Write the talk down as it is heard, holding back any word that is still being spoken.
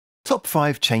Top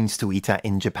 5 chains to eat at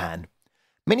in Japan.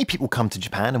 Many people come to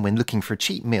Japan and when looking for a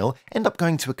cheap meal end up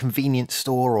going to a convenience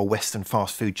store or Western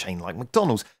fast food chain like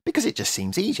McDonald's because it just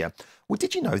seems easier. Well,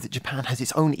 did you know that Japan has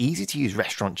its own easy to use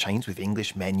restaurant chains with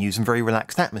English menus and very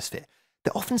relaxed atmosphere?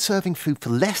 They're often serving food for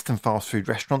less than fast food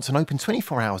restaurants and open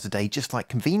 24 hours a day just like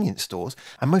convenience stores,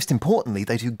 and most importantly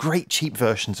they do great cheap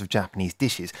versions of Japanese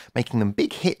dishes, making them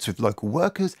big hits with local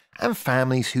workers and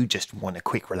families who just want a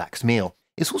quick relaxed meal.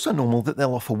 It's also normal that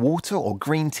they'll offer water or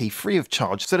green tea free of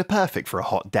charge, so they're perfect for a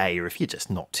hot day or if you're just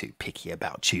not too picky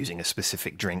about choosing a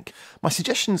specific drink. My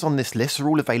suggestions on this list are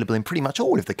all available in pretty much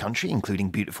all of the country, including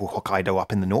beautiful Hokkaido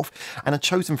up in the north, and are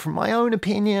chosen from my own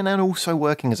opinion and also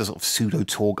working as a sort of pseudo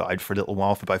tour guide for a little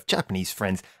while for both Japanese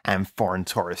friends and foreign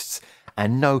tourists.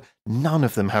 And no, none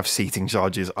of them have seating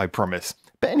charges, I promise.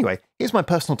 But anyway, here's my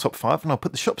personal top 5 and I'll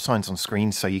put the shop signs on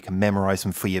screen so you can memorise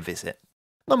them for your visit.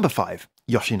 Number 5.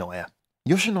 Yoshinoya.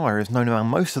 Yoshinoya is known around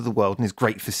most of the world and is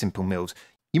great for simple meals.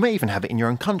 You may even have it in your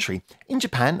own country. In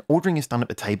Japan, ordering is done at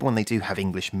the table and they do have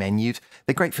English menus.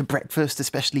 They're great for breakfast,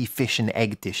 especially fish and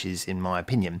egg dishes in my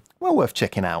opinion. Well worth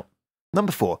checking out.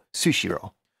 Number 4.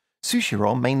 Sushiro.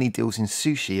 Sushiro mainly deals in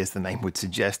sushi as the name would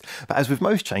suggest, but as with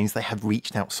most chains they have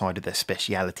reached outside of their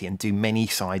speciality and do many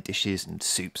side dishes and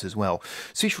soups as well.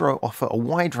 Sushiro offer a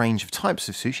wide range of types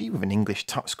of sushi with an English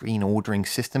touchscreen ordering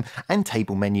system and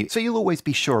table menu, so you'll always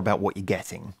be sure about what you're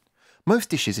getting.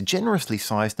 Most dishes are generously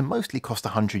sized and mostly cost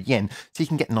 100 yen, so you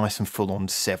can get nice and full on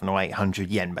 700 or 800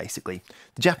 yen basically.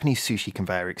 The Japanese sushi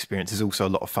conveyor experience is also a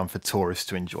lot of fun for tourists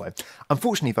to enjoy.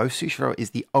 Unfortunately though, Sushiro is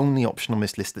the only option on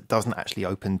this list that doesn't actually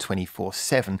open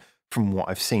 24/7 from what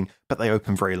I've seen, but they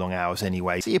open very long hours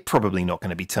anyway, so you're probably not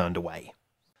going to be turned away.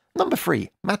 Number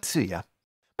 3. Matsuya.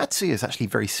 Matsuya is actually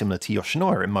very similar to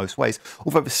Yoshinoya in most ways,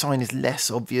 although the sign is less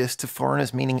obvious to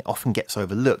foreigners, meaning it often gets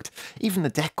overlooked. Even the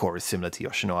decor is similar to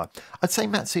Yoshinoya. I'd say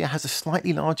Matsuya has a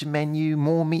slightly larger menu,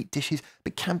 more meat dishes,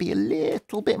 but can be a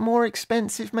little bit more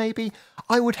expensive maybe.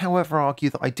 I would however argue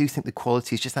that I do think the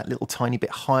quality is just that little tiny bit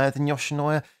higher than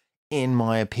Yoshinoya, in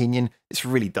my opinion. This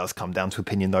really does come down to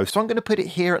opinion though, so I'm going to put it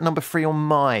here at number 3 on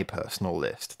my personal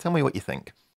list. Tell me what you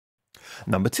think.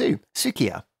 Number 2.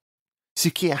 Sukiya.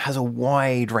 Sukiya has a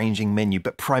wide-ranging menu,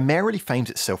 but primarily fames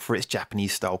itself for its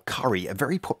Japanese-style curry, a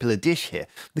very popular dish here.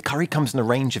 The curry comes in a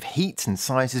range of heats and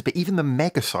sizes, but even the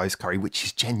mega-sized curry, which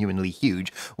is genuinely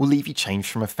huge, will leave you changed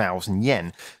from 1,000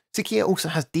 yen. Sukiya also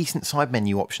has decent side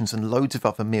menu options and loads of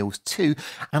other meals too,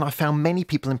 and I found many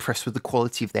people impressed with the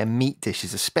quality of their meat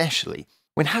dishes especially.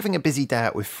 When having a busy day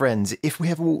out with friends, if we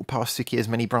ever walk past Sukiya's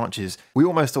many branches, we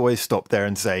almost always stop there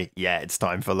and say, yeah, it's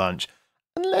time for lunch.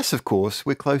 Unless, of course,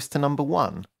 we're close to number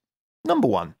 1. Number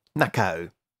 1.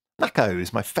 Nakao. Nakao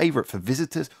is my favourite for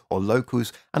visitors or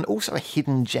locals and also a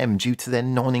hidden gem due to their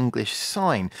non-English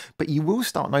sign, but you will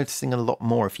start noticing a lot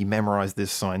more if you memorise this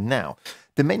sign now.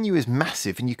 The menu is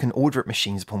massive and you can order at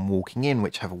machines upon walking in,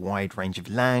 which have a wide range of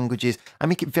languages and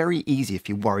make it very easy if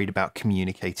you're worried about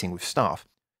communicating with staff.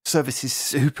 Service is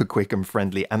super quick and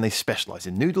friendly and they specialise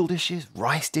in noodle dishes,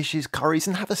 rice dishes, curries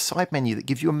and have a side menu that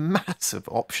gives you a massive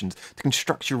options to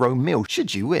construct your own meal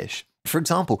should you wish. For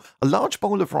example, a large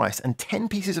bowl of rice and 10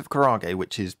 pieces of karaage,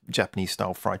 which is Japanese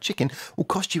style fried chicken, will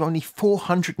cost you only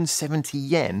 470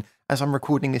 yen as I'm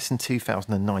recording this in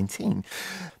 2019.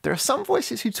 There are some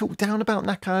voices who talk down about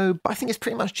Nakao, but I think it's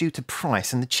pretty much due to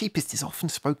price, and the cheapest is often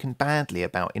spoken badly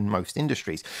about in most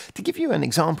industries. To give you an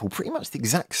example, pretty much the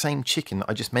exact same chicken that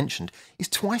I just mentioned is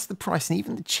twice the price in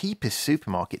even the cheapest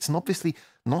supermarkets, and obviously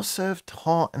not served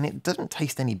hot and it doesn't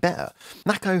taste any better.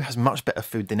 Nakao has much better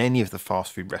food than any of the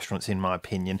fast food restaurants in my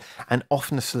opinion, and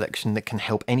often a selection that can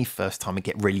help any first timer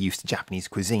get really used to Japanese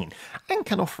cuisine, and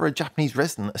can offer a Japanese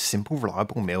resident a simple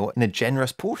reliable meal in a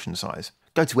generous portion size.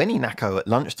 Go to any Nakao at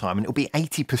lunchtime and it'll be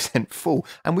 80% full,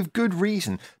 and with good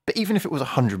reason, but even if it was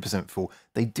 100% full,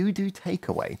 they do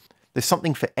takeaway. There's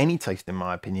something for any taste in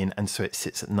my opinion, and so it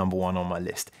sits at number 1 on my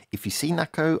list. If you see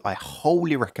Nakao, I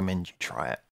wholly recommend you try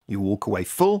it. You walk away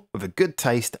full, with a good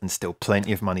taste, and still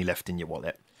plenty of money left in your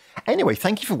wallet. Anyway,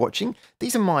 thank you for watching.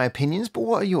 These are my opinions, but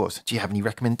what are yours? Do you have any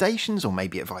recommendations, or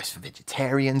maybe advice for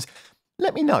vegetarians?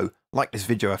 Let me know. Like this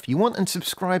video if you want, and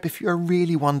subscribe if you're a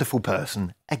really wonderful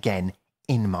person. Again,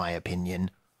 in my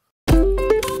opinion.